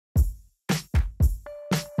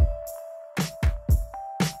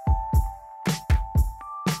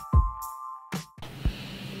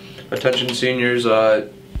Attention seniors,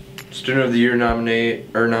 Student of the Year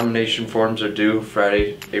nomination forms are due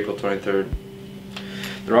Friday, April 23rd.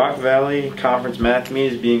 The Rock Valley Conference Math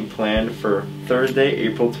Meet is being planned for Thursday,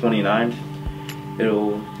 April 29th.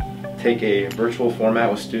 It'll take a virtual format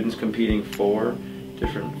with students competing for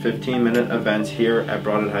different 15-minute events here at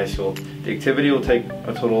Brodhead High School. The activity will take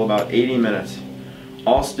a total of about 80 minutes.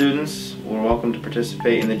 All students are welcome to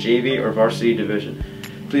participate in the JV or varsity division.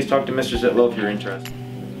 Please talk to Mr. Zitlow if you're interested.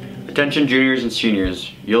 Attention juniors and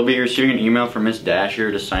seniors, you'll be receiving an email from Ms. Dasher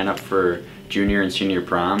to sign up for junior and senior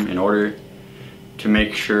prom. In order to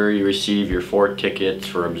make sure you receive your 4 tickets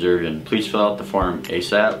for observation, please fill out the form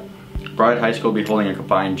ASAP. Brodhead High School will be holding a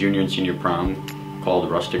combined junior and senior prom called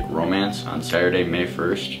Rustic Romance on Saturday, May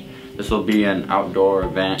 1st. This will be an outdoor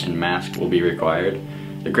event and mask will be required.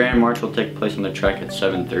 The Grand March will take place on the track at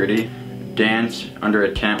 7:30. Dance under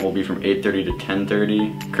a tent will be from 8:30 to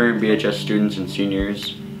 10:30. Current BHS students and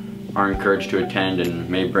seniors are encouraged to attend and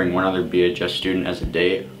may bring one other BHS student as a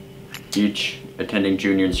date. Each attending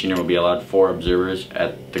junior and senior will be allowed 4 observers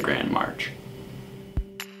at the Grand March.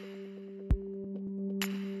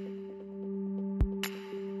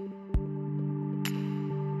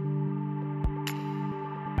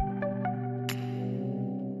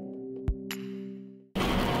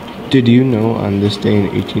 Did you know on this day in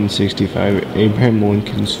 1865, Abraham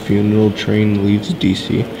Lincoln's funeral train leaves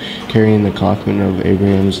D.C., carrying the coffin of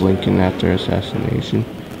Abraham Lincoln after assassination?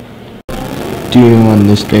 Do you know on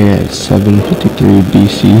this day at 753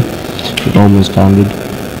 B.C., Rome was founded?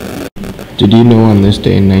 Did you know on this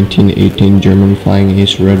day in 1918, German flying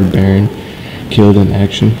ace Red Baron killed in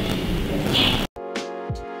action?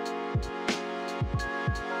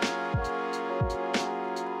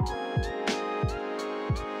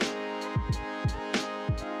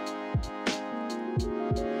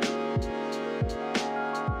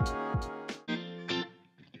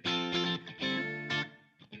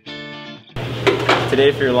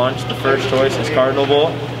 Today for your lunch, the first choice is Cardinal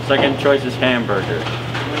Bowl, second choice is hamburger.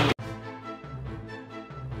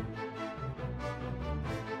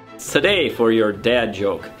 Today for your dad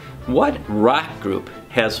joke. What rock group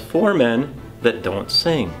has 4 men that don't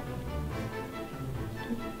sing?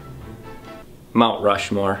 Mount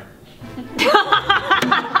Rushmore.